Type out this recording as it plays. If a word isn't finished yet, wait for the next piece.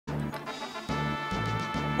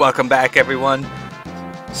Welcome back, everyone.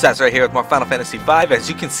 Sats right here with more Final Fantasy V. As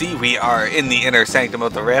you can see, we are in the inner sanctum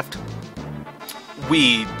of the Rift.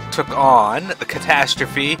 We took on the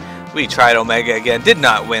Catastrophe. We tried Omega again. Did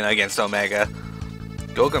not win against Omega.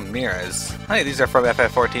 Gogamiras. Hey, these are from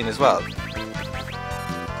FF14 as well.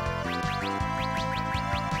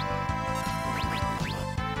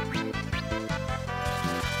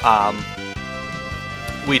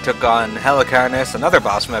 We took on Helicarnus, another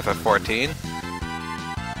boss from FF14.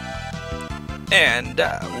 And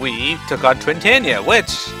we took on Twintania,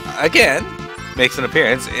 which, again, makes an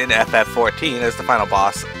appearance in FF14 as the final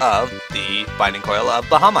boss of the Binding Coil of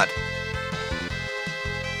Bahamut.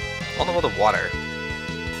 On the world of water.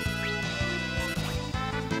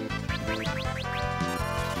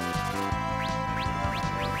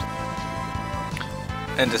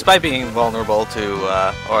 And despite being vulnerable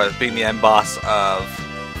to, or being the end boss of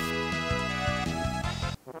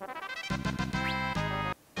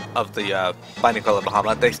the Binding Coil of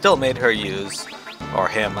Bahamut, they still made her use, or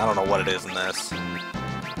him, I don't know what it is in this.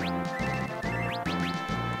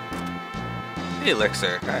 The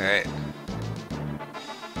elixir, alright.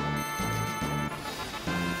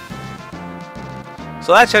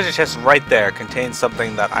 So that treasure chest right there contains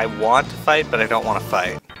something that I want to fight, but I don't want to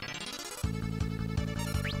fight.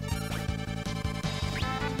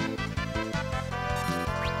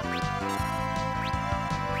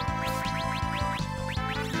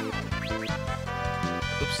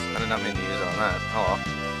 Oops, I did not mean to use it on that. Oh well.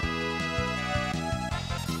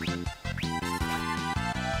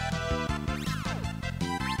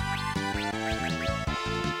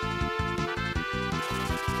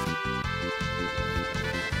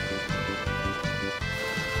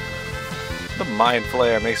 The Mind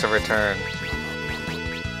Flare makes a return.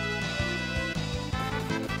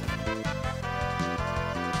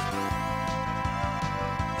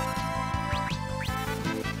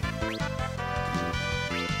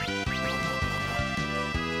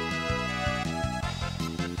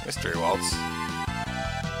 Mystery Waltz.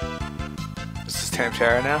 This is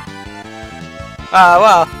Tamshara now?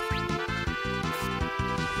 Well.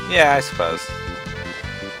 Yeah, I suppose.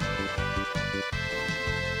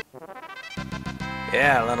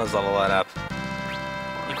 Yeah, Leno's level 1 up.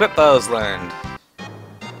 Equip bows learned.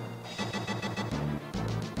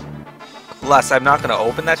 Plus, I'm not going to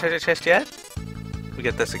open that treasure chest yet. We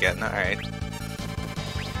get this again, alright.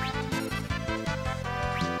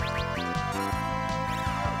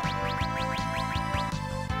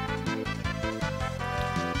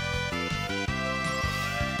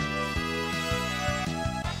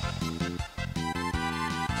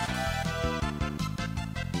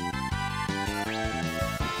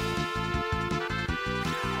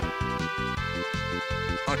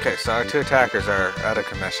 Okay, so our two attackers are out of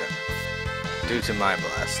commission due to Mind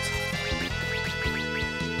Blast.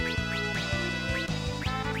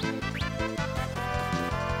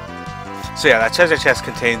 So yeah, that treasure chest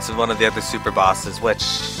contains one of the other super bosses, which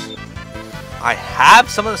I have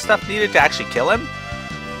some of the stuff needed to actually kill him,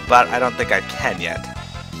 but I don't think I can yet.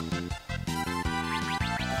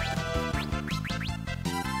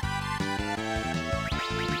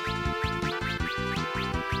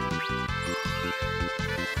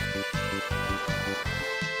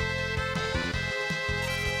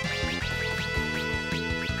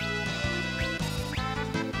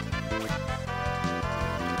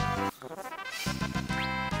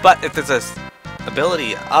 But if there's a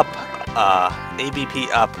ability up, ABP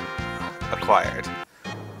up acquired,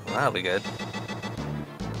 well, that'll be good.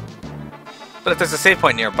 But if there's a save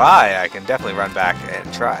point nearby, I can definitely run back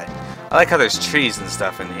and try. I like how there's trees and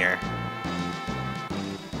stuff in here.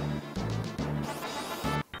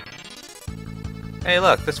 Hey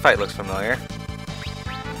look, this fight looks familiar.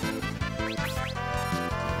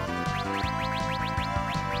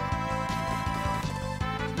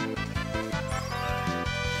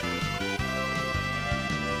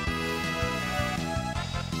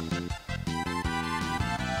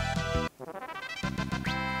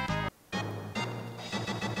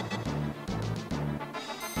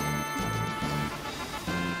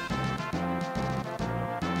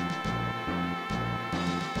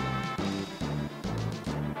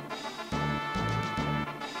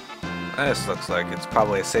 This looks like it's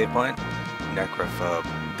probably a save point. Necrophobe.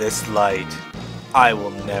 This light, I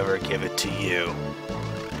will never give it to you.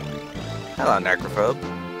 Hello, Necrophobe.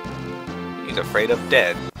 He's afraid of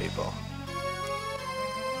dead people.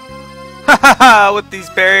 Ha ha ha! With these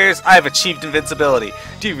barriers, I have achieved invincibility.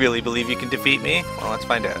 Do you really believe you can defeat me? Well, let's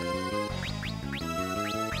find out.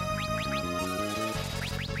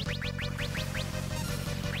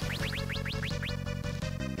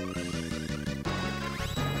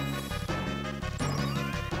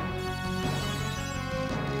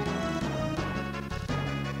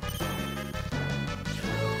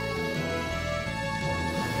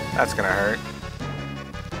 That's gonna hurt.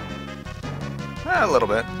 A little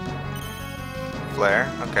bit.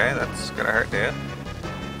 Flare. Okay, that's gonna hurt, dude.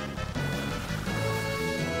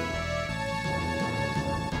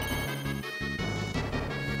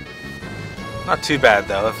 Not too bad,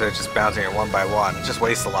 though, if they're just bouncing it one by one. It just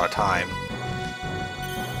wastes a lot of time.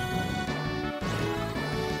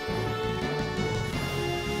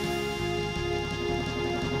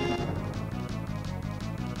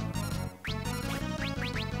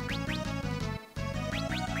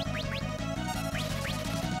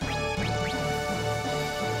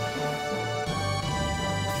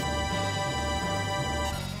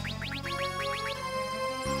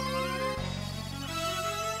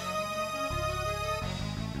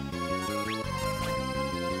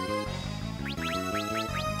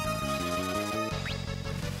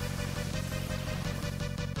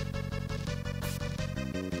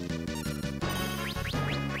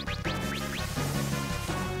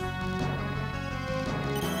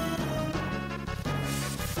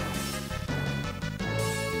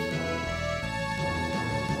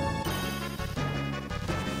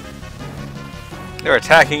 They're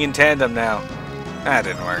attacking in tandem now. That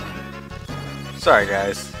didn't work. Sorry,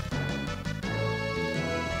 guys.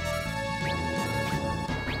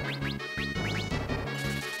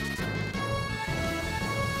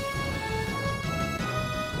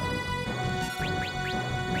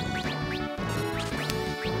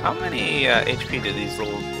 How many HP do these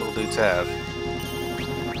little dudes have?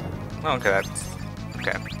 Oh, okay, that's...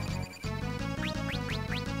 okay.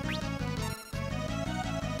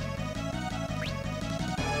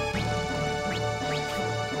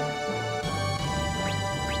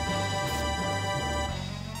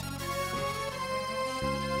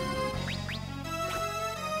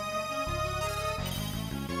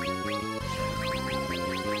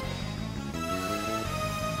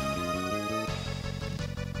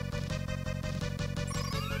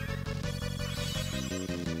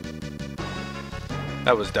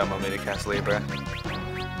 That was dumb of me to cast Libra.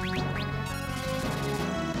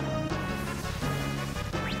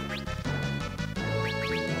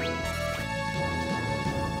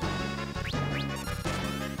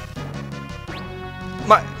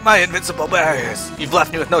 My invincible barriers! You've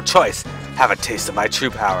left me with no choice. Have a taste of my true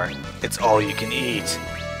power. It's all you can eat.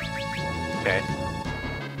 Okay.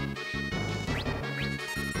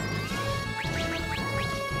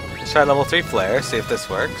 Let's try level 3 flare, see if this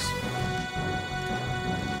works.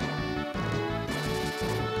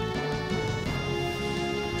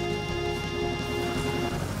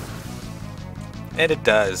 And it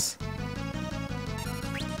does.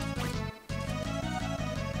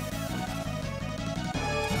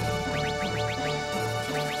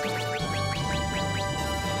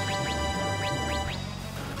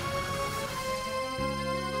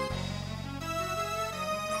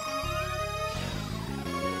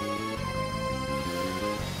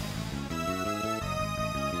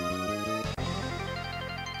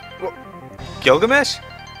 Gilgamesh?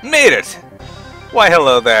 Made it! Why,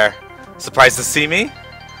 hello there. Surprised to see me?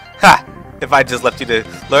 Ha! If I just left you to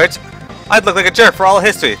lurch, I'd look like a jerk for all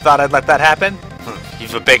history. Thought I'd let that happen?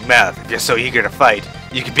 You've a big mouth. If you're so eager to fight,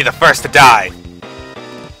 you could be the first to die.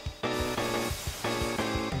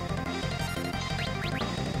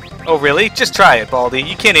 Oh really? Just try it, Baldy.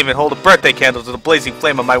 You can't even hold a birthday candle to the blazing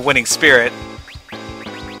flame of my winning spirit.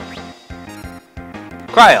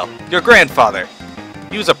 Kryl, your grandfather.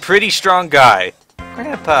 He was a pretty strong guy.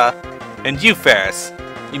 Grandpa. And you, Faris.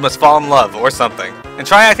 You must fall in love, or something. And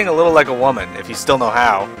try acting a little like a woman, if you still know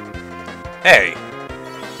how. Hey.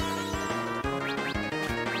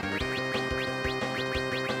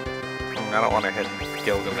 I don't want to hit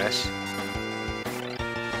Gilgamesh.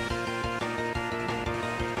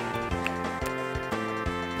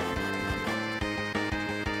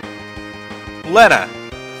 Lena!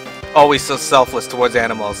 Always so selfless towards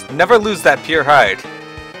animals. Never lose that pure heart.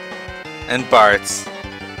 And Bartz.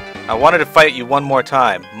 I wanted to fight you one more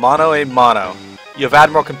time. Mono a mono. You have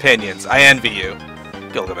admirable companions. I envy you.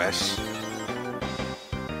 Gilgamesh.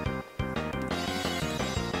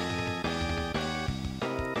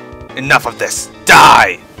 Enough of this!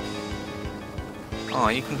 Die! Oh,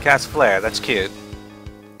 you can cast Flare. That's cute.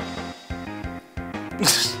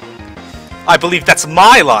 I believe that's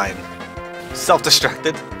my line!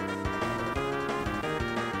 Self-destructed.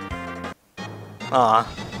 Aw.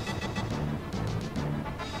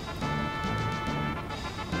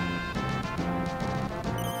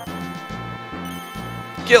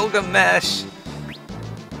 Gilgamesh!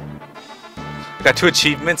 Got 2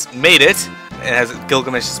 achievements. Made it! It has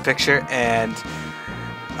Gilgamesh's picture, and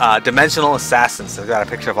Dimensional Assassins. I've got a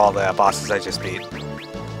picture of all the bosses I just beat.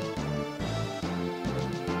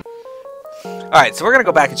 Alright, so we're gonna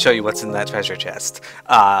go back and show you what's in that treasure chest.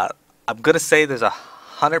 I'm gonna say there's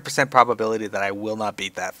 100% probability that I will not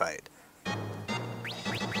beat that fight.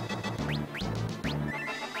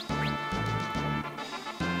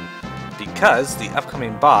 Because the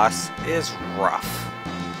upcoming boss is rough.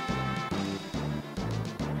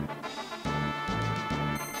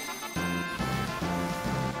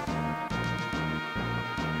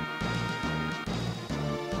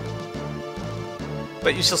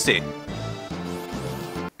 But you shall see.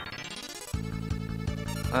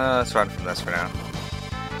 Let's run from this for now.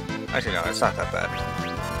 Actually, no, it's not that bad.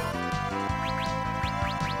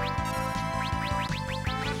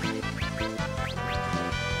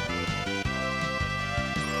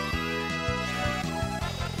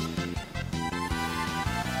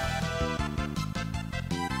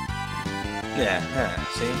 Yeah,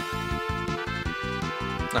 see?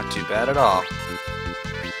 Not too bad at all.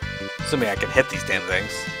 Assuming I can hit these damn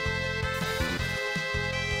things.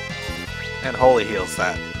 And holy heals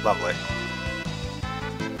that. Lovely.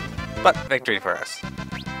 But victory for us.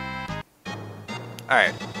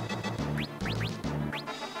 Alright.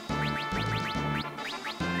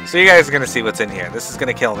 So you guys are gonna see what's in here. This is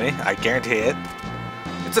gonna kill me. I guarantee it.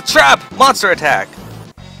 It's a trap! Monster attack!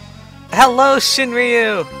 Hello,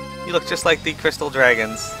 Shinryu! You look just like the Crystal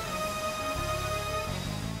Dragons.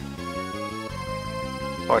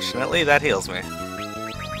 Fortunately, that heals me.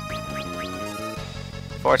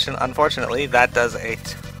 Unfortunately, that does a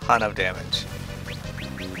ton of damage.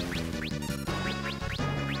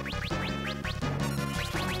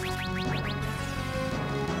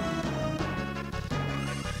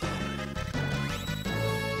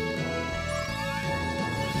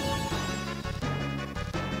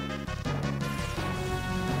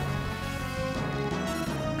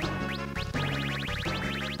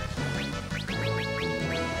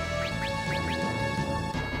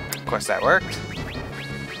 Of course that worked.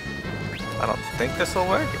 I don't think this will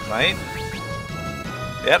work. It might.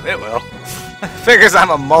 Yep, it will. Figures I'm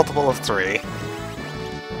a multiple of 3.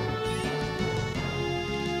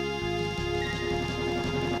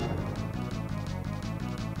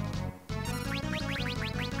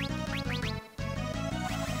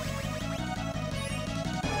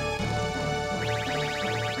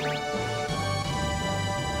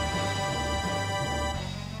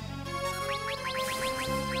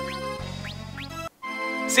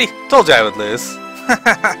 See, told you I would lose.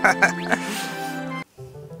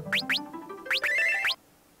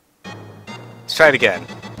 Let's try it again.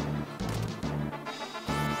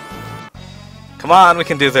 Come on, we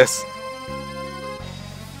can do this.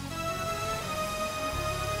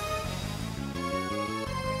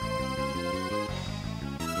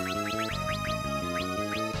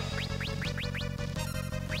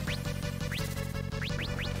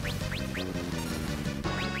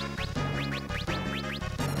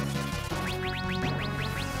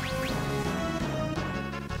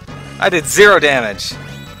 I did 0 damage.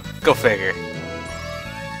 Go figure.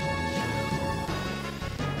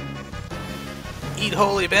 Eat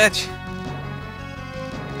holy bitch.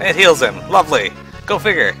 It heals him. Lovely. Go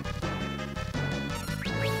figure.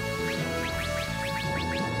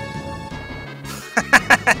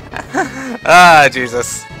 Ah,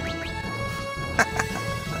 Jesus.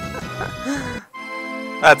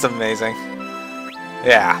 That's amazing.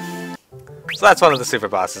 Yeah. So that's one of the super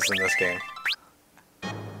bosses in this game.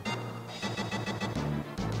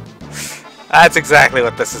 That's exactly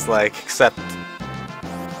what this is like, except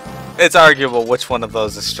it's arguable which one of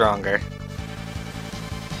those is stronger.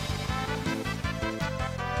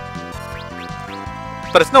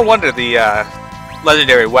 But it's no wonder the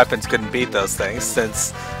legendary weapons couldn't beat those things,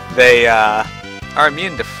 since they are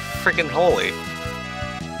immune to freaking holy.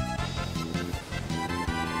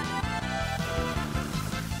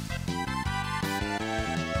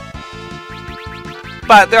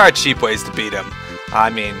 But there are cheap ways to beat him. I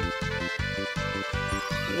mean,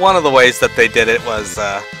 one of the ways that they did it was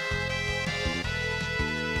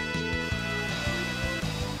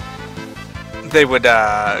they would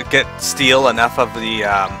steal enough of the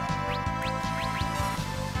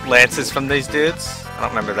lances from these dudes. I don't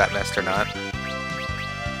remember if that missed or not.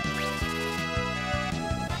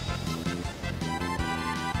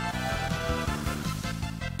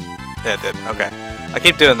 Yeah, it did. Okay. I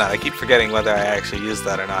keep doing that. I keep forgetting whether I actually used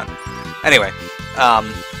that or not. Anyway,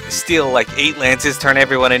 steal like 8 lances, turn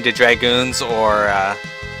everyone into dragoons or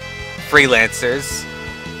freelancers,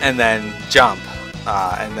 and then jump,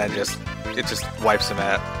 and then it just wipes them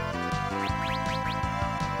out.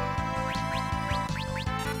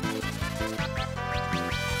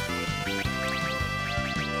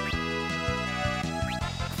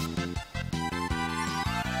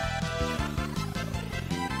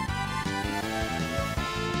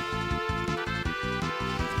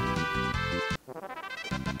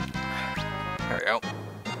 There we go.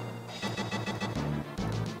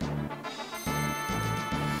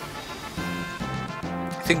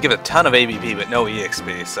 I didn't give a ton of ABP, but no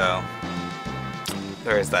EXP, so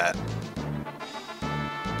there is that.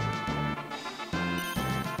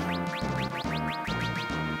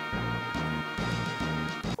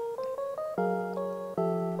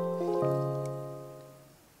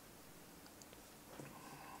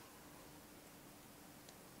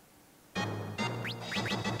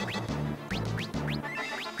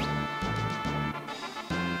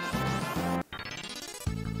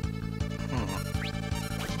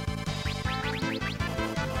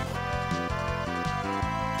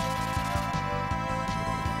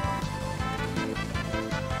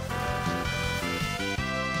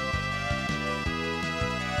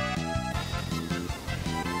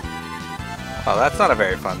 Oh, that's not a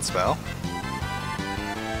very fun spell.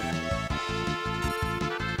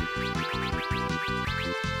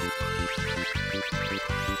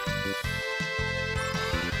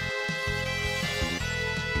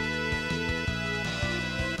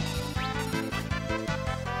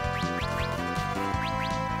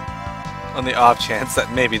 On the off chance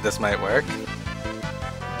that maybe this might work.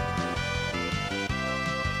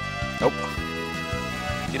 Nope.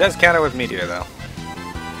 He does counter with Meteor, though.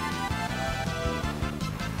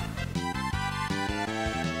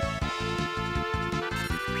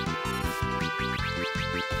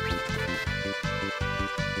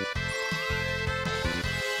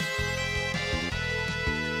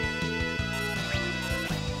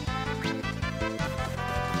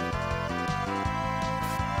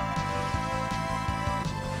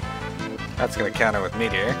 That's gonna counter with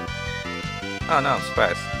Meteor. Oh no,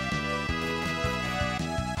 surprise.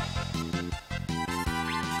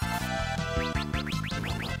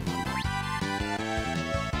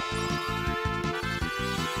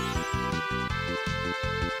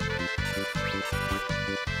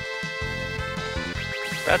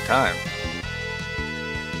 Bad time.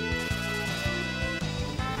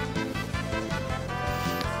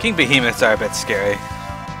 King Behemoths are a bit scary.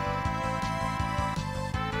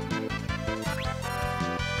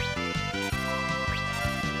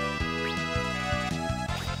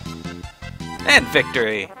 And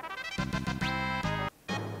victory!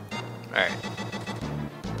 Alright.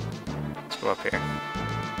 Let's go up here.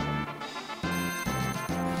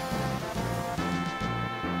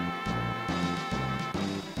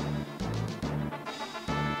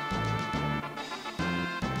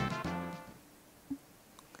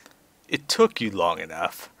 It took you long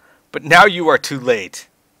enough, but now you are too late.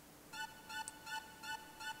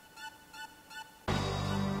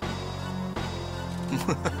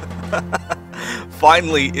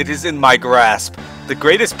 Finally, it is in my grasp. The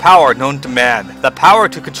greatest power known to man. The power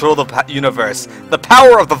to control the universe. The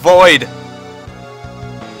power of the void!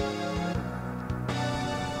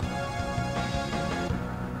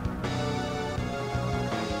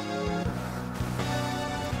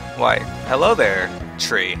 Why, hello there,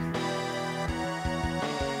 tree.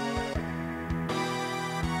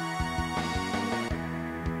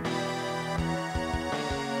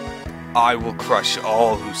 I will crush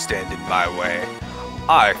all who stand in my way.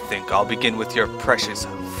 I think I'll begin with your precious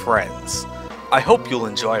friends. I hope you'll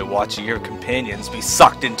enjoy watching your companions be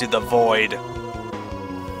sucked into the void.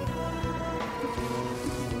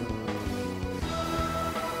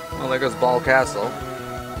 Well, there goes Ball Castle.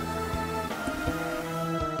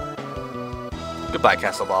 Goodbye,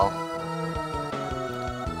 Castle Ball.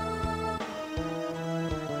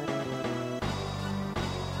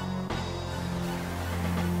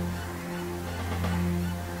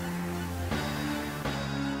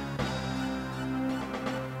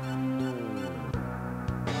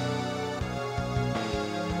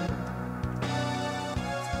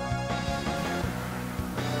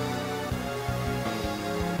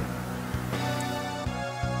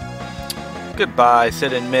 Goodbye,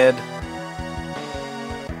 sit in mid.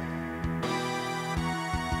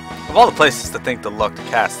 Of all the places to think to look to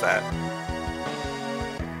cast that.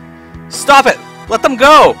 Stop it! Let them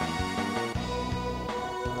go!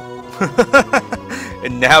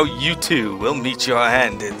 And now you two will meet your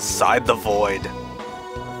end inside the void.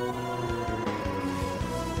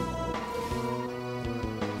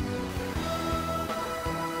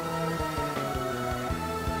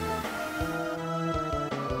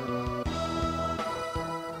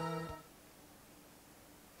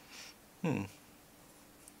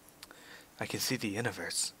 I can see the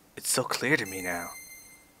universe. It's so clear to me now.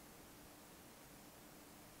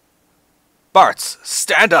 Bartz,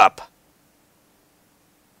 stand up!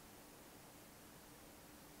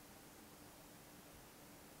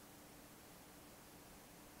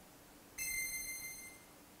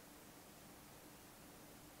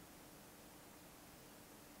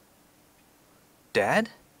 Dad?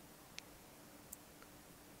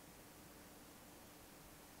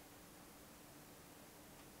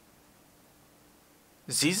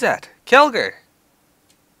 Zizat, Kelger.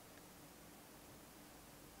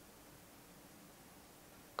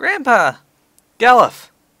 Grandpa! Galuf!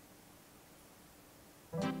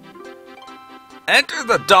 Enter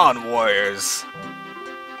the Dawn Warriors!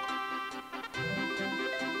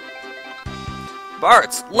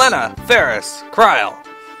 Bartz, Lena, Ferris, Kryl.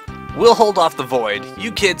 We'll hold off the Void.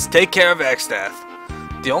 You kids take care of Exdeath.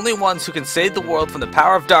 The only ones who can save the world from the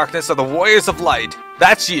power of darkness are the Warriors of Light.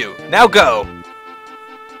 That's you. Now go!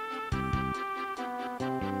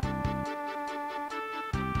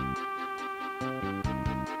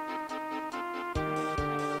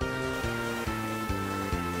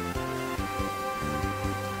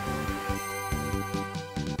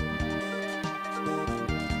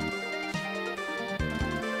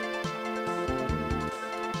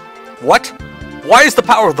 What? Why is the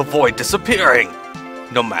power of the Void disappearing?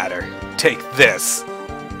 No matter. Take this.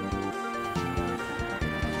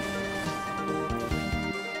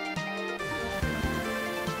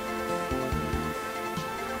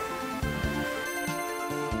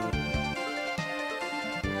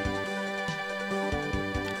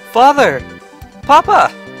 Father!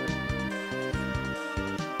 Papa!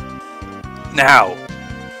 Now!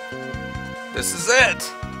 This is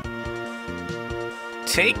it!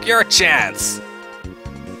 Take your chance!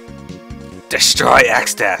 Destroy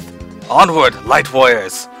Exdeath! Onward, Light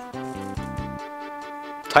Warriors!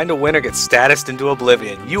 Time to win or get statused into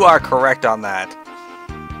oblivion. You are correct on that.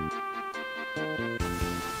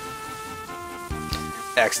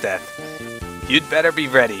 Exdeath, you'd better be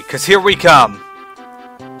ready, cause here we come!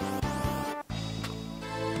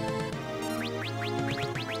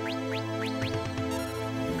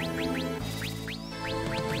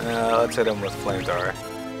 Let's hit him with Flamethrower.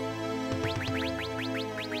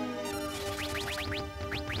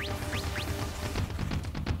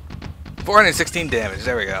 $416 damage,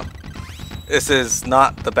 there we go. This is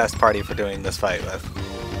not the best party for doing this fight with.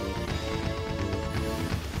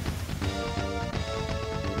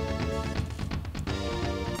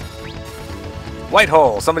 White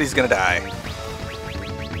hole, somebody's gonna die.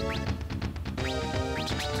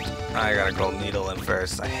 I gotta go needle him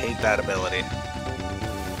first. I hate that ability.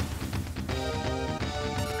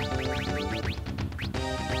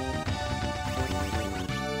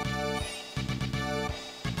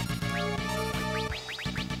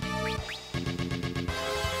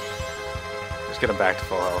 Get him back to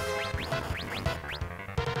full health.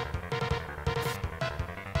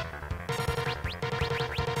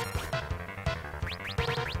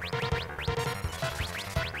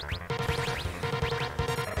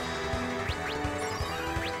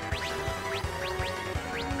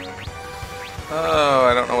 Oh,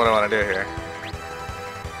 I don't know what I want to do here.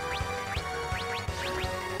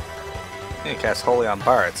 I need to cast Holy on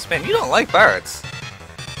Bartz. Man, you don't like Bartz.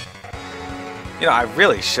 You know, I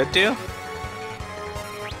really should do.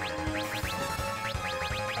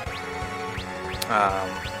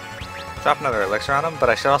 Drop another elixir on him,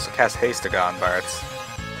 but I should also cast Hastaga on Bartz.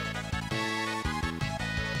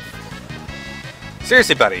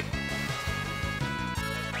 Seriously, buddy.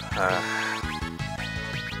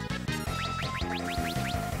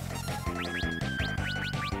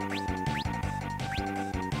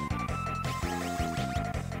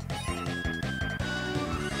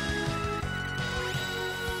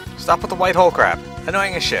 Stop with the white hole crap.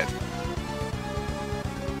 Annoying as shit.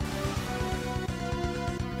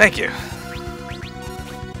 Thank you.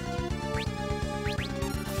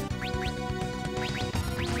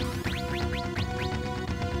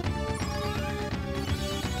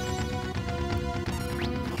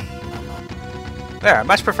 There, I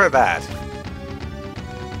much prefer that.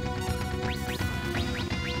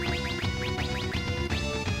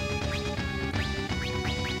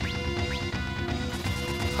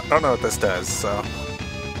 I don't know what this does, so...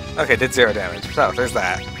 Okay, did 0 damage. So, there's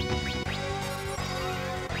that.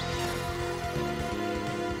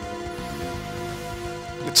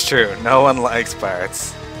 It's true, no one likes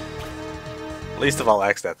Bartz. Least of all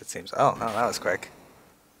Exdeath, it seems. Oh, no, that was quick.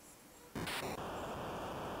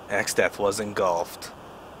 Exdeath was engulfed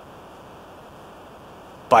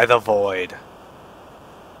by the Void.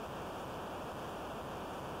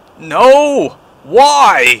 No!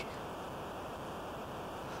 Why?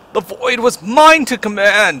 The Void was mine to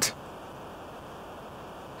command!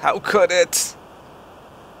 How could it?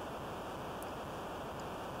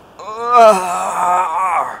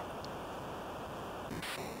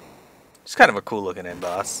 It's kind of a cool looking end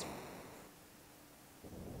boss.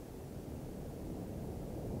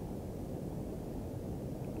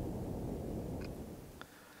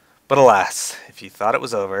 But alas, if you thought it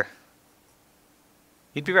was over,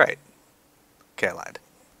 you'd be right. Okay, I lied.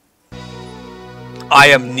 I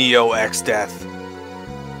am Neo X Death.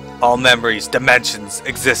 All memories, dimensions,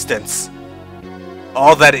 existence.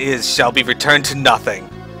 All that is shall be returned to nothing.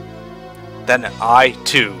 Then I,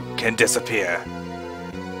 too, can disappear.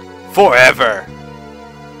 Forever!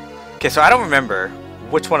 Okay, so I don't remember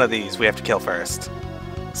which one of these we have to kill first.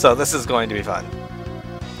 So this is going to be fun.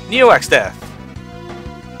 Neo X Death.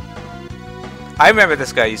 I remember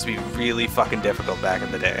this guy used to be really fucking difficult back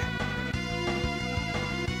in the day.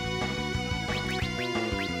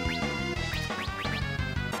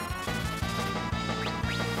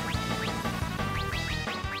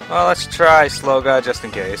 Well, let's try Sloga just in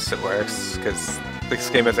case it works, because this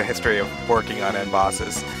game has a history of working on end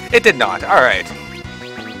bosses. It did not. Alright.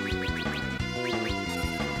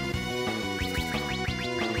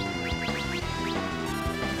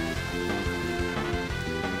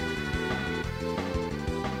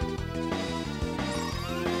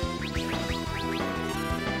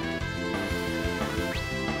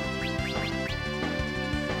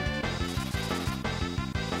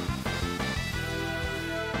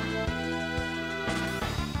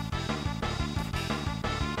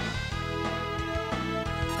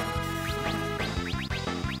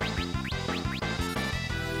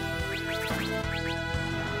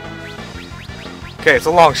 Okay, it's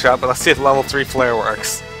a long shot, but let's see if level 3 flare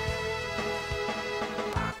works.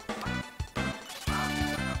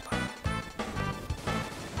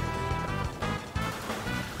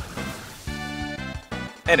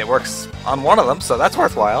 And it works on one of them, so that's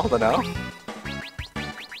worthwhile to know.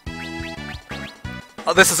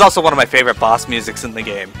 Oh, this is also one of my favorite boss musics in the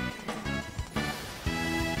game.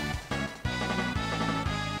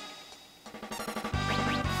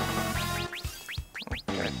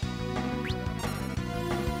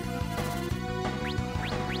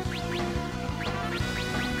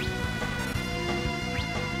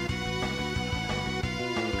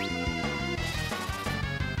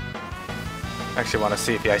 Actually want to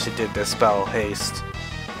see if he actually did this spell haste.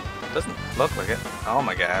 Doesn't look like it. Oh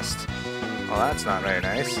my gosh. Well, that's not very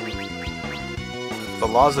nice. The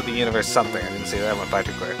laws of the universe something. I didn't see that went by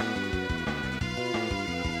too quick.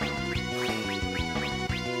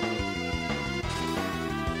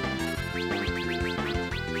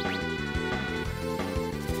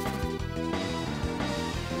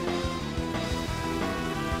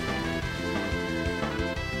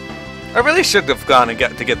 I really should have gone and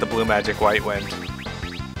get the blue magic white wind.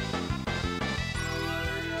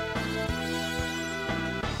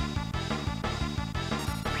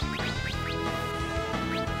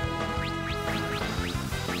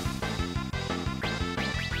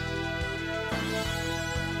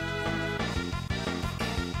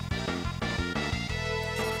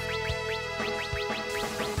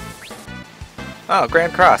 Oh,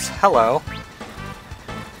 Grand Cross. Hello.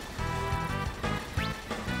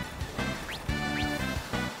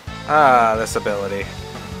 Ah, this ability.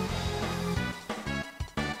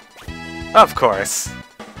 Of course.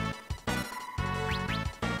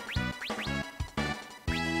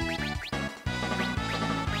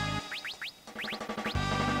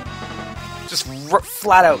 Just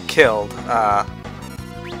flat out killed.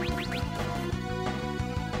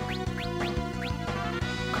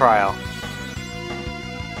 Kryl.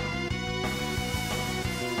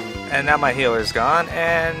 And now my healer's gone,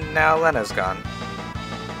 and now Lena's gone.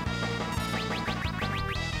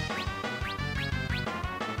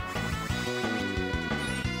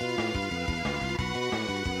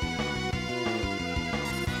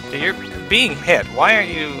 You're being hit. Why aren't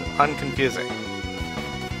you unconfusing?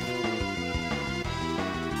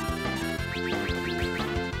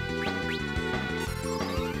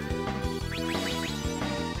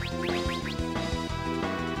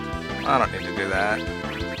 I don't need to do that.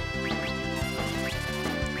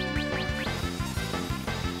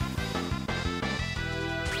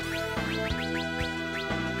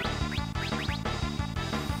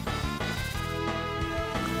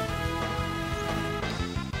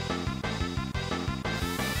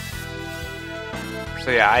 So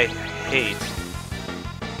yeah, I hate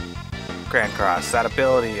Grand Cross. That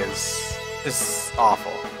ability is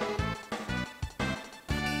awful.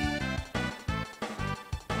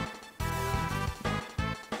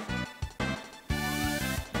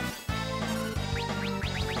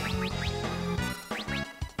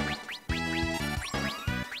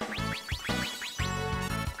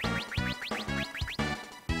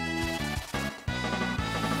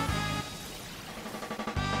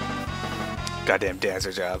 Goddamn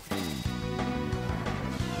dancer job.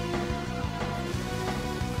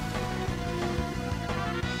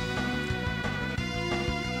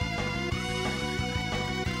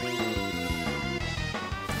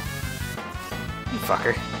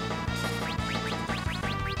 fucker.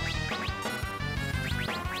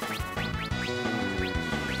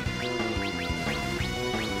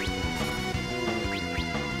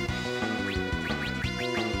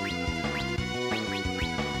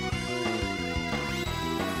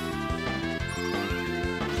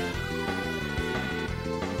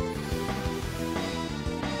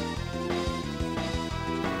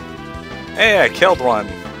 Hey, I killed one.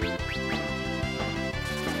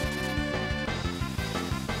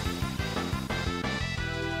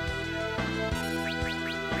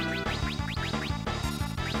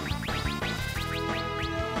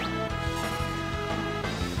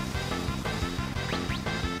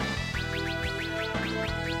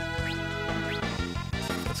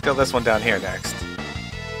 Let's kill this one down here next.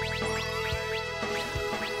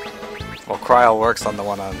 Well, Cryle works on the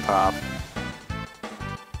one on top.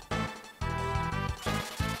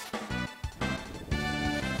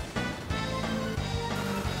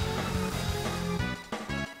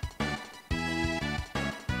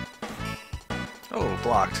 Oh,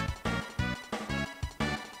 blocked.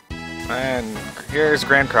 And here's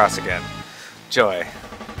Grand Cross again. Joy.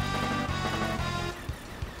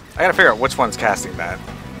 I gotta figure out which one's casting that.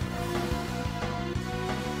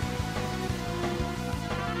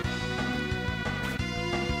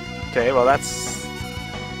 Okay, well that's...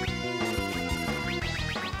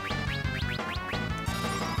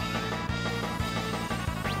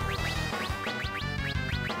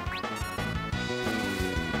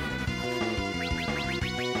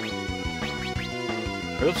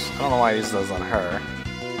 Oops, I don't know why I used those on her.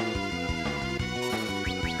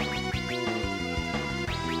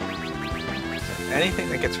 Anything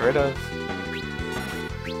that gets rid of...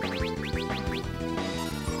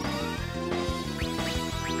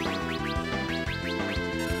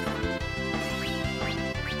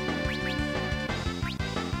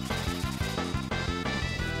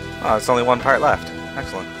 Oh, it's only one part left.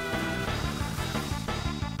 Excellent.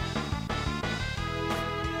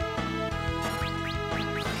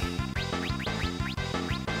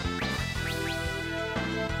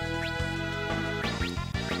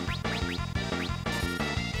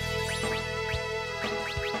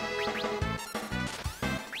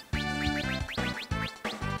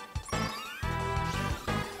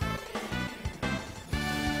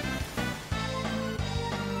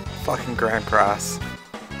 Fucking Grand Cross.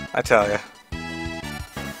 I tell ya.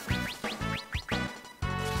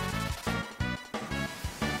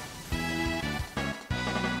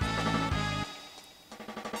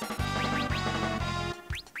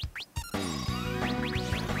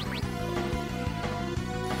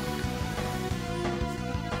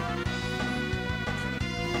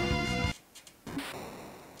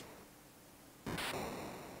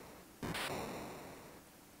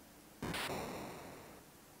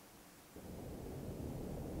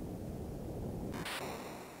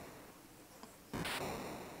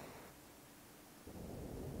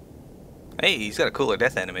 Hey, he's got a cooler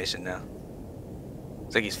death animation now.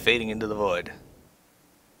 It's like he's fading into the void.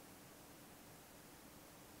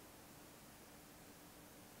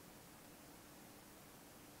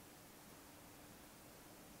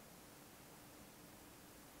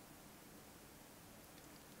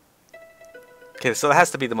 Okay, so it has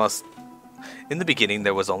to be the most... In the beginning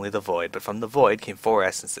there was only the void, but from the void came four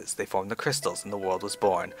essences. They formed the crystals, and the world was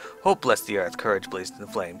born. Hope blessed the earth, courage blazed in the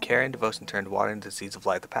flame, care and devotion turned water into seeds of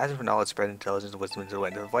light, the passion for knowledge spread intelligence and wisdom into the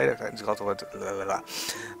wind, the void of titans called the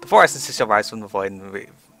four essences shall rise from the void and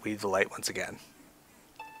weave the light once again.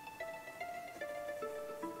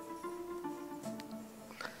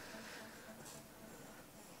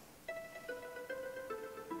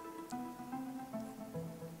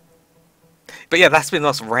 But yeah, that's been the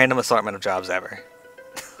most random assortment of jobs ever.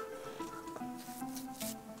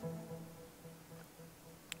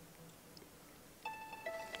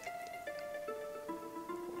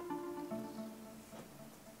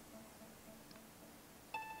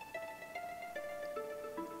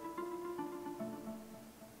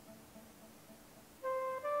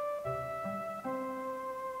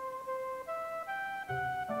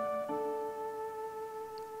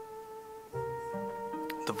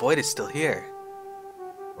 The void is still here.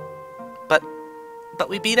 But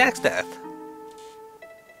we beat Exdeath.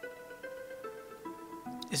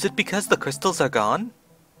 Is it because the crystals are gone?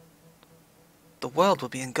 The world will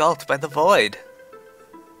be engulfed by the void.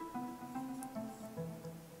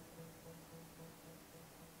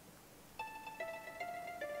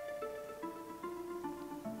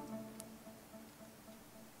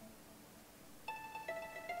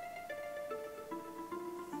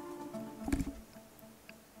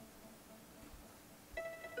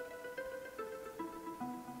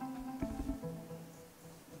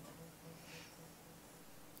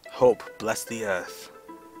 hope bless the earth.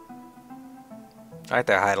 Right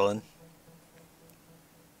there, Heidelin.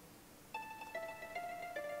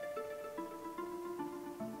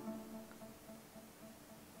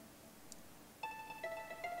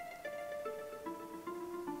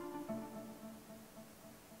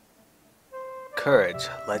 Courage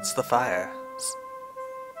lights the fire.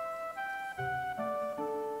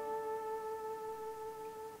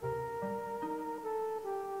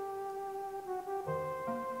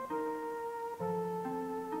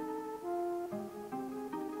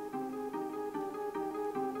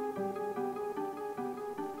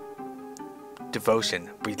 Devotion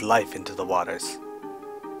breathed life into the waters.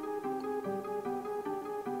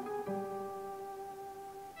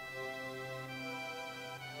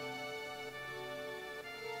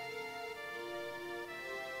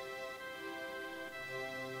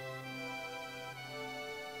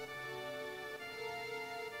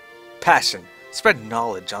 Passion spread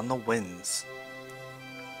knowledge on the winds.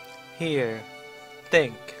 Hear,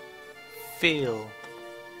 think, feel.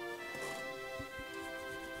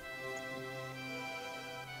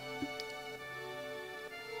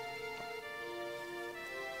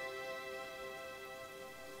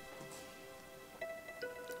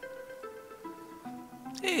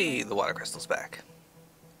 Hey, the water crystal's back.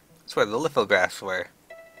 That's where the lithographs were.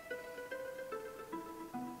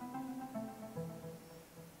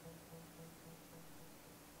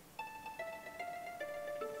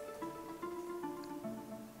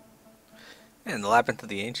 And the Labyrinth of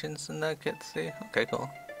the Ancients and that get to see? Okay, cool.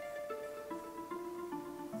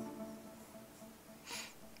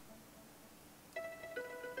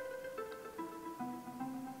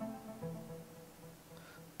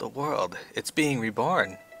 The world, it's being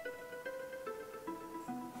reborn.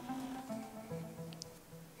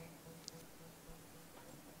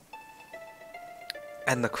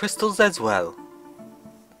 And the crystals as well.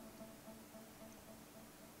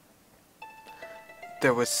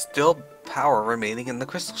 There was still power remaining in the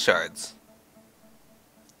crystal shards.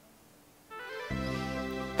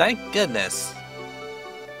 Thank goodness.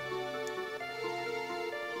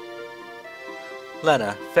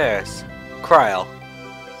 Lena, Ferris, Kryl.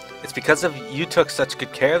 It's because of you took such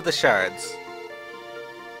good care of the shards.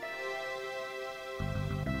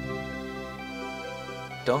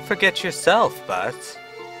 Don't forget yourself, Butts.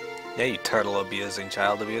 Yeah, you turtle abusing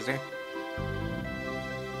child abuser.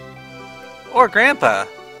 Or Grandpa.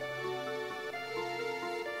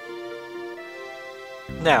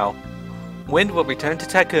 Now, Wind will return to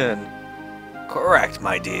Tycoon. Correct,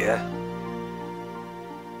 my dear.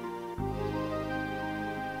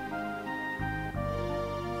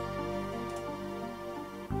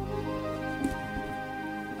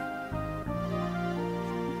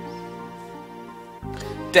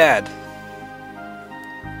 Dad.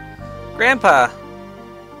 Grandpa.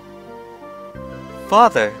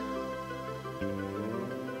 Father.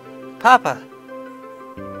 Papa.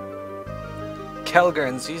 Kelger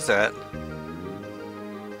and Zizat.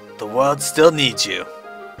 The world still needs you.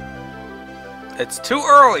 It's too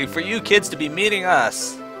early for you kids to be meeting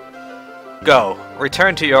us. Go,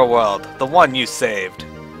 return to your world, the one you saved.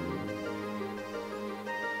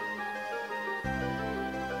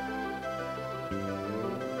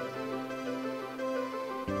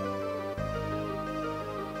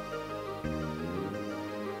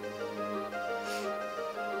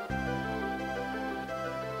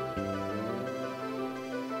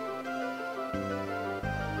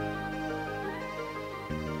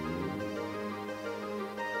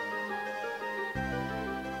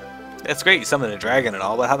 It's great you summoned a dragon and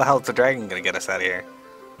all, but how the hell is the dragon gonna get us out of here?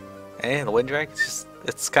 Eh, the wind dragon?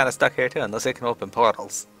 It's kind of stuck here too, unless it can open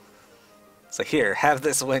portals. So here, have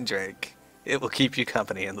this wind drake. It will keep you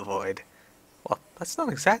company in the void. Well, that's not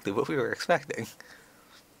exactly what we were expecting.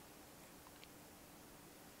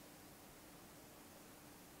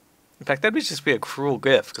 In fact, that'd just be a cruel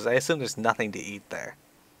gift, because I assume there's nothing to eat there.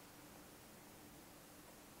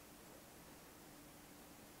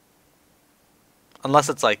 Unless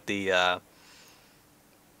it's like the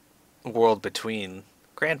world between.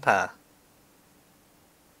 Grandpa.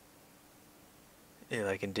 Yeah,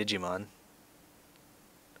 like in Digimon.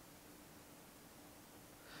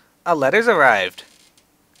 A letter's arrived.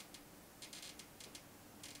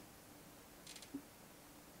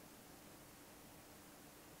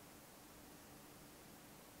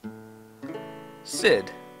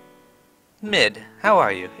 Sid. Mid, how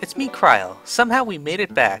are you? It's me, Kryl. Somehow we made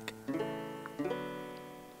it back.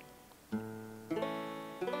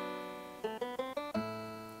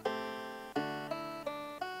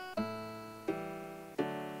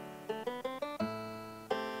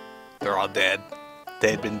 They're all dead. They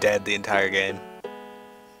had been dead the entire game.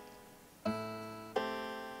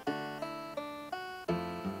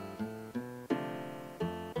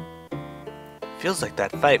 Feels like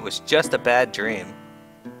that fight was just a bad dream.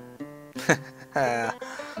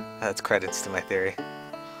 That's credits to my theory.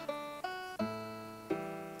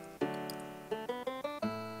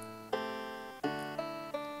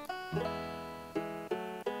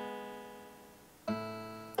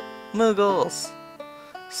 Muggles!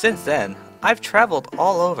 Since then, I've traveled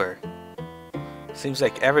all over. Seems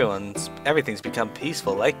like everything's become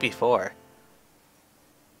peaceful like before.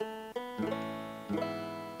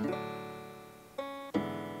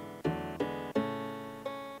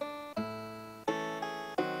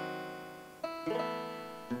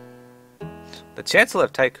 The Chancellor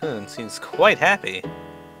of Tycoon seems quite happy.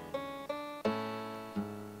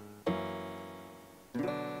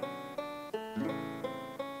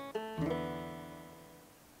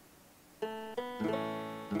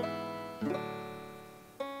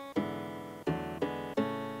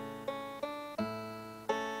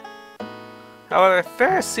 However,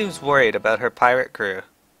 Ferris seems worried about her pirate crew.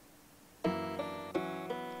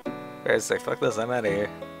 Ferris is like, fuck this, I'm out of here.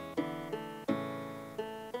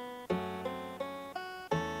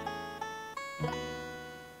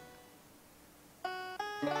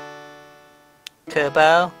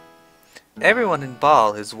 Kubo? Everyone in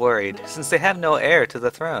Ball is worried, since they have no heir to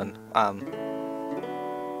the throne.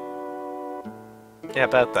 Yeah,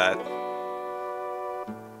 about that.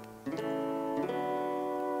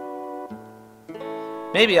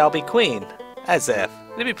 Maybe I'll be queen. As if.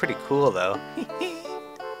 It'd be pretty cool, though.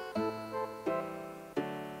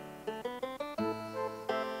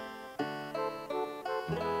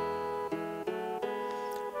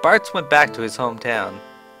 Bartz went back to his hometown.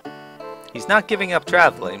 He's not giving up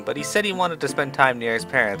traveling, but he said he wanted to spend time near his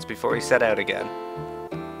parents before he set out again.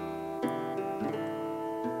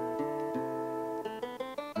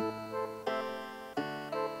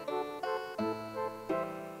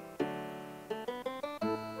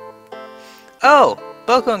 Oh!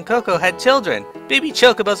 Boko and Coco had children! Baby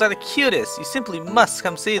chocobos are the cutest! You simply must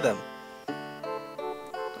come see them!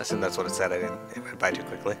 I assume that's what it said, it went by too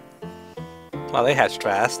quickly. Well, they hatched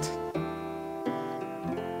fast.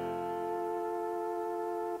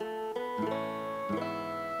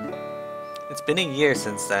 It's been a year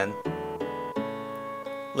since then.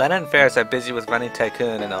 Lena and Ferris are busy with running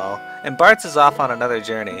Tycoon and all, and Bartz is off on another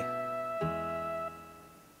journey.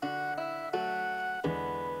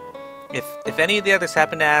 If any of the others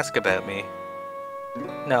happen to ask about me...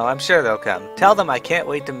 No, I'm sure they'll come. Tell them I can't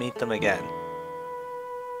wait to meet them again.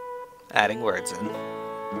 Adding words in.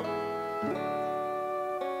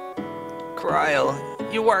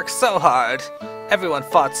 Krile, you worked so hard. Everyone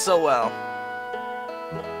fought so well.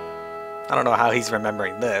 I don't know how he's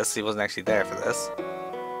remembering this. He wasn't actually there for this.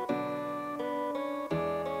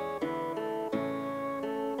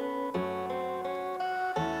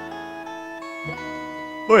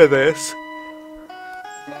 Or this.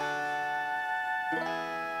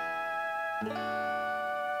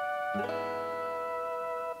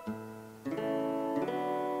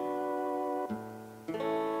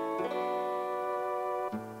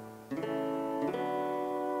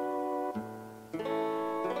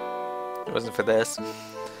 It wasn't for this.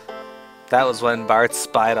 That was when Bart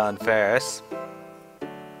spied on Ferris.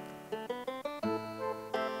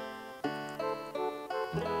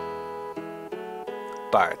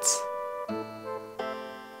 Bart's.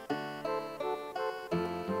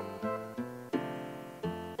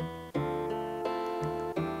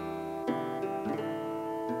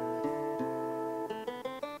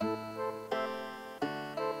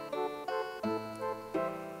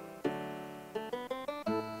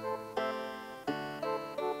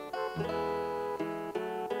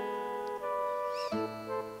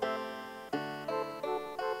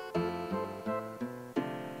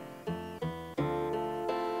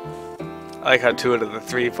 I like how 2 out of the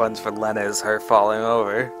 3 funds for Lena is her falling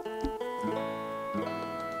over.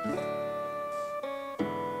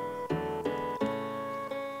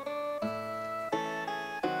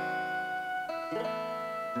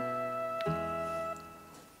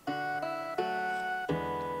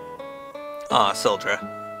 Aw,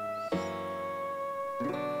 Sildra.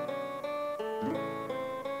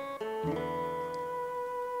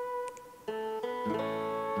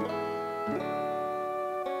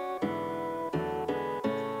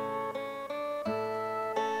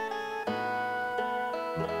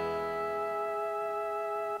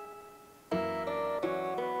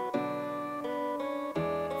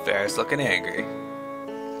 Ferris looking angry.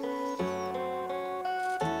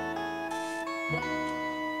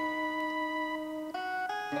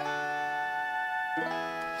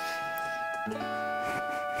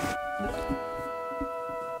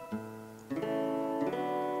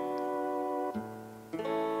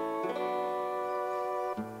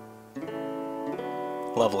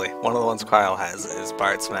 Lovely. One of the ones Kyle has is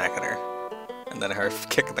Bart smacking her. And then her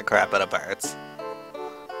kicking the crap out of Bart's.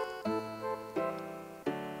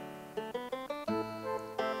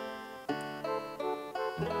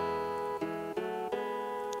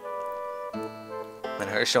 Then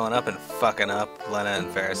her showing up and fucking up Lena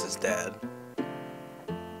and Ferris's dad.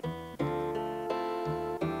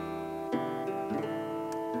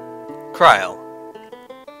 Kryl.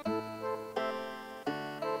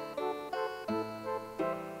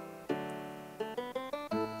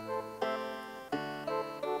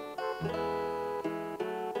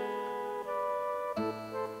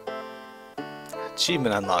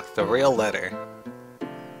 Achievement unlocked, the real letter.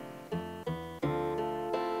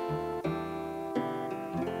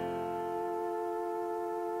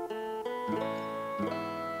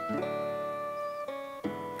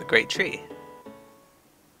 The Great Tree.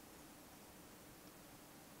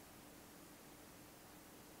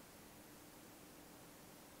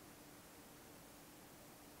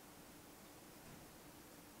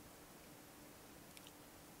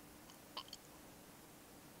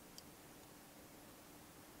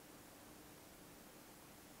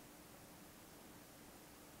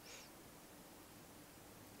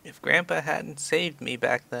 If Grandpa hadn't saved me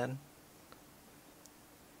back then.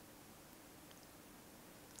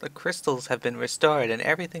 The crystals have been restored and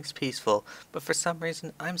everything's peaceful, but for some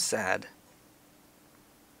reason I'm sad.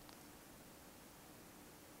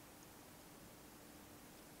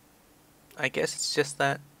 I guess it's just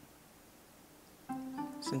that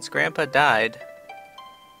since Grandpa died,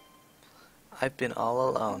 I've been all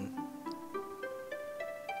alone.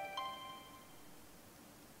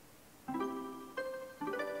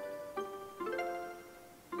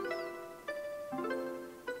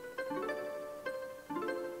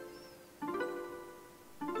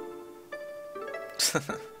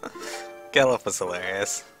 Gellup was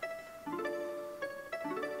hilarious.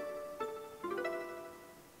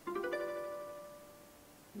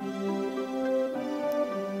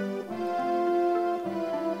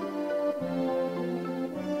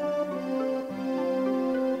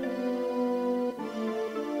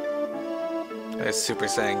 There's Super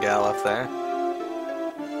Saiyan Gellup there.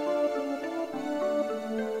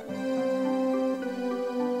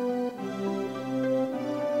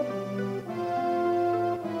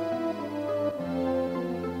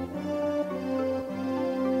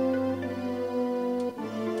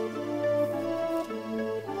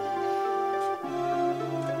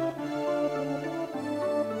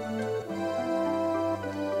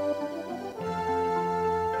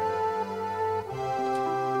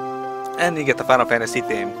 And you get the Final Fantasy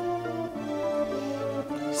theme.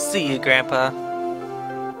 See you, Grandpa.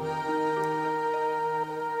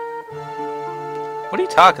 What are you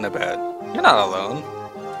talking about? You're not alone.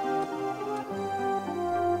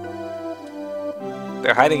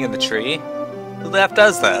 They're hiding in the tree? Who the F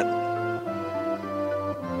does that?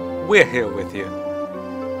 We're here with you.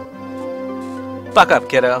 Fuck up,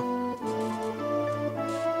 kiddo.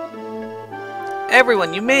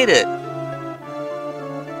 Everyone, you made it!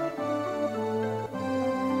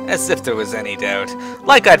 As if there was any doubt.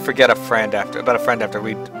 Like I'd forget about a friend after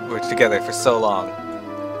we were together for so long.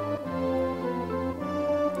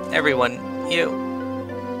 Everyone, you...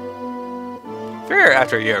 Figure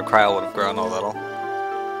after a year, Kryl would have grown a little.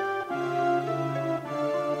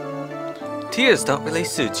 Tears don't really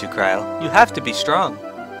suit you, Kryl. You have to be strong.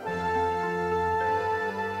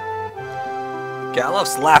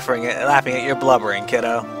 Gallup's laughing at your blubbering,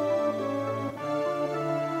 kiddo.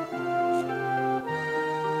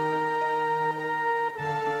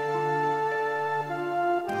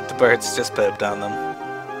 The birds just pooped on them.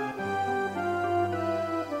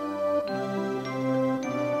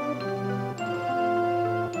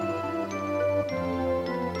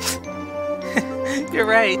 You're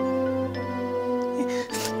right.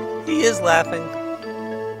 He is laughing.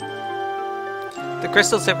 The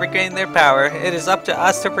crystals have regained their power. It is up to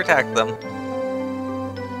us to protect them.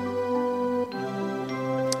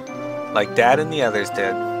 Like Dad and the others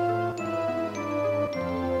did.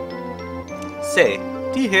 Say,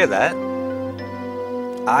 do you hear that?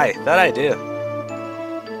 Aye, that I do.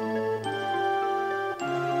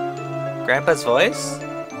 Grandpa's voice?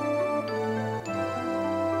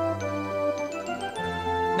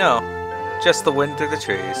 No, just the wind through the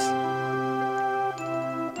trees.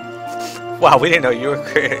 Wow, we didn't know you were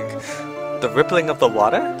Craig. The rippling of the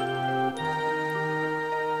water?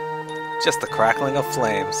 Just the crackling of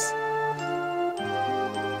flames.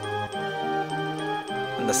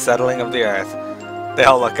 And the settling of the earth. They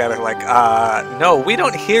all look at it like, no, we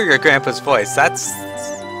don't hear your grandpa's voice.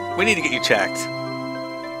 We need to get you checked.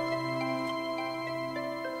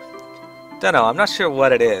 Don't know, I'm not sure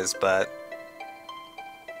what it is, but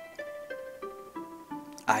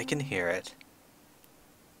I can hear it.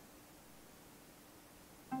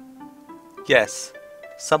 Yes,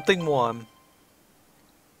 something warm.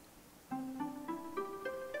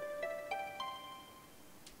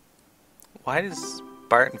 Why does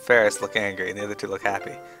Bart and Ferris look angry and the other two look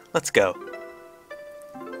happy? Let's go.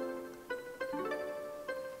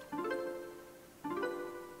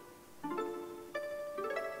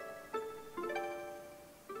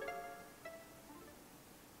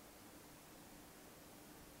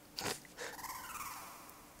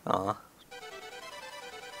 Aw.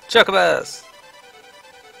 Chocobos!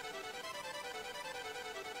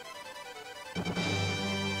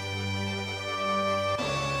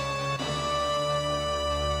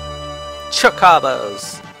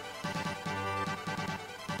 Chocobos!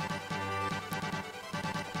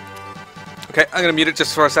 Okay, I'm gonna mute it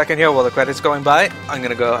just for a second here while the credits going by. I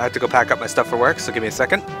have to go pack up my stuff for work, so give me a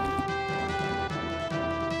second.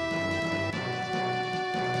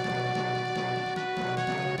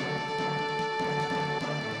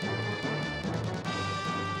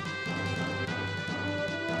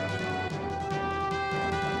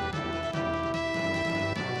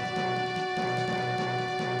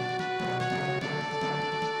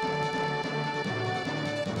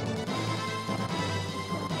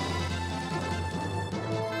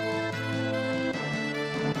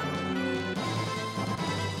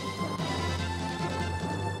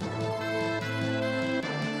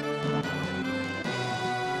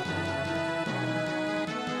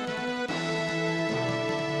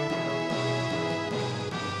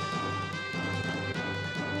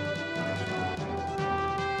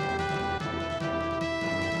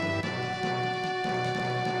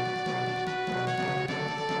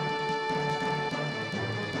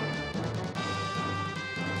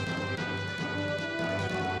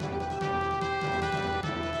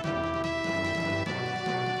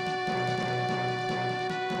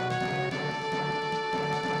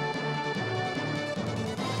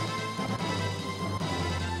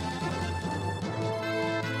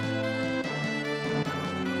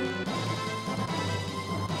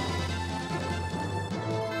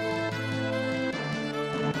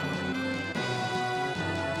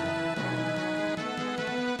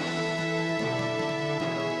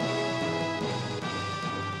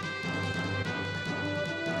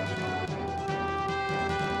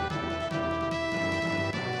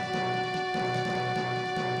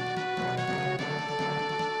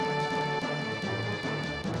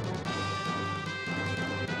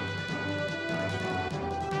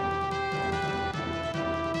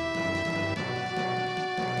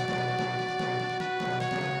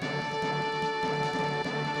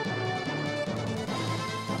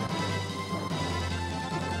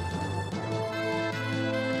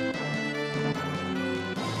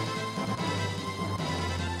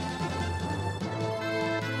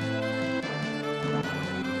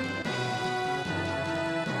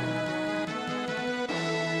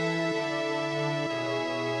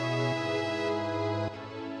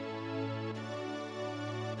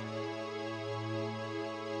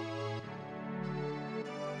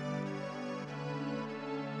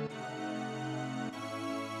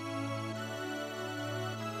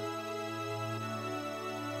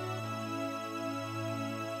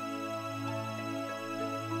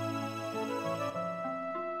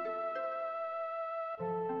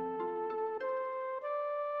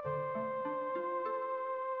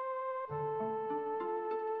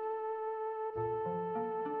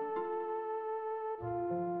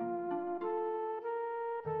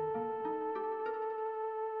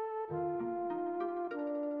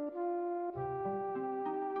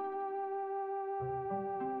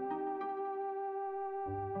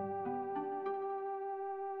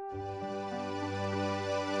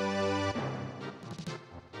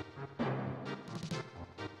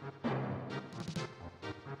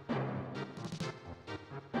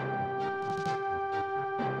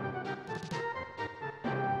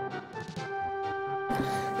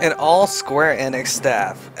 And all Square Enix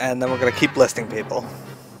staff, and then we're gonna keep listing people.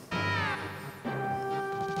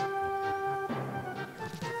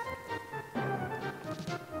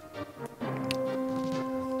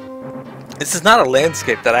 This is not a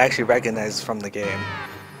landscape that I actually recognize from the game.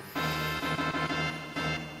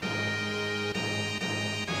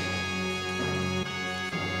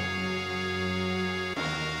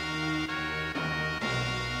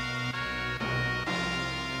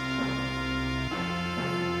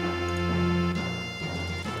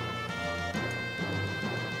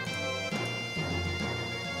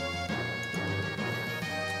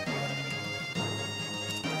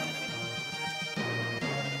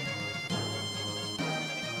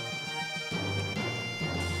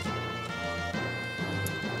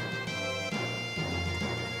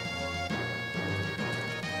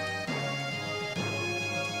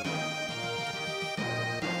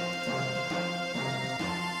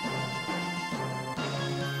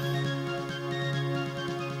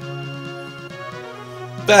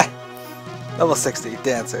 Bah! Level 60,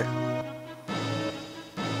 Dancer.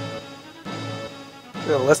 I'm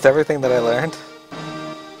gonna list everything that I learned.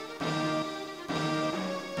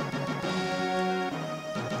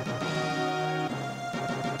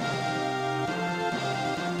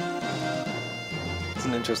 It's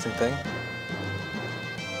an interesting thing.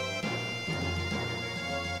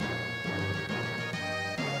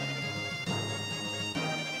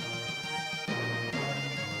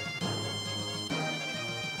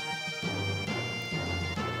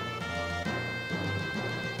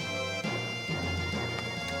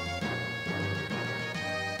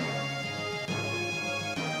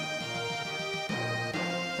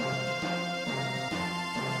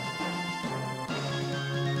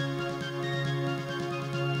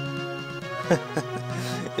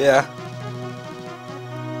 Yeah.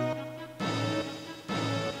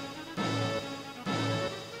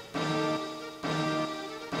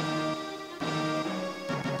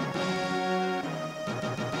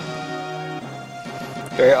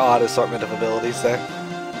 Very odd assortment of abilities there.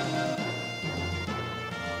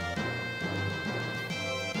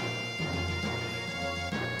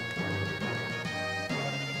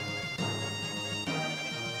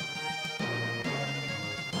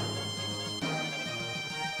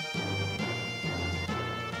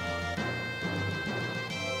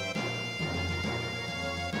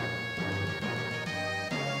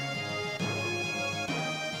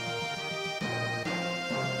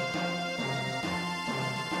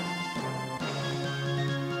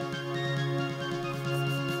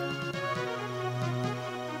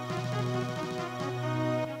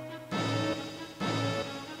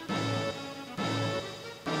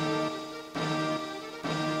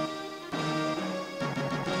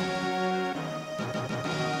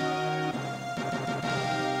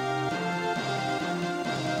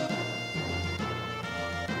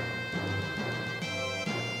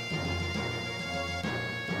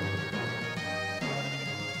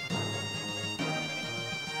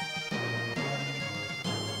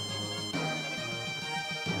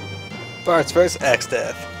 Bart's vs.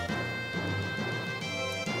 Exdeath.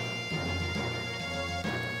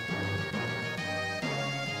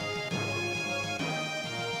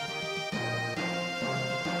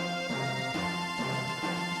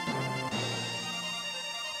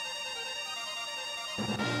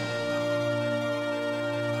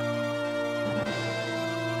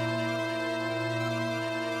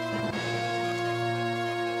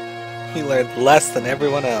 He learned less than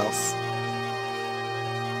everyone else.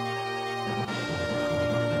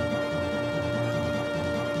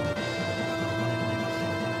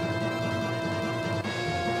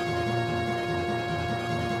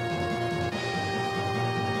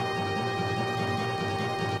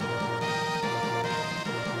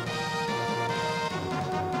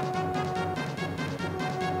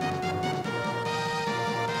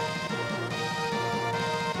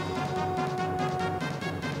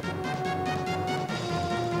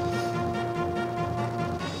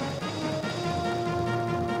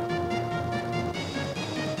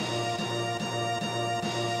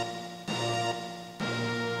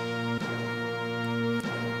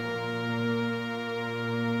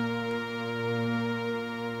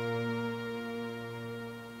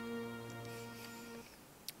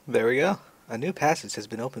 There we go. A new passage has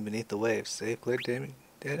been opened beneath the waves. Save cleared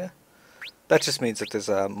data? That just means that there's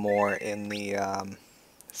more in the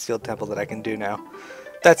sealed temple that I can do now.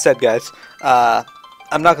 That said, guys,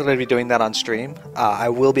 I'm not going to be doing that on stream. I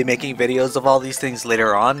will be making videos of all these things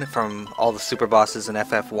later on, from all the super bosses in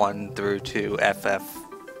FF1 through to FF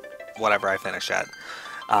whatever I finish at.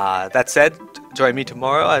 That said, join me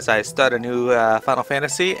tomorrow as I start a new Final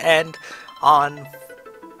Fantasy, and on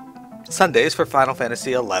Sundays for Final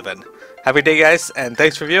Fantasy XI. Have a good day, guys, and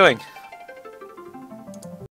thanks for viewing.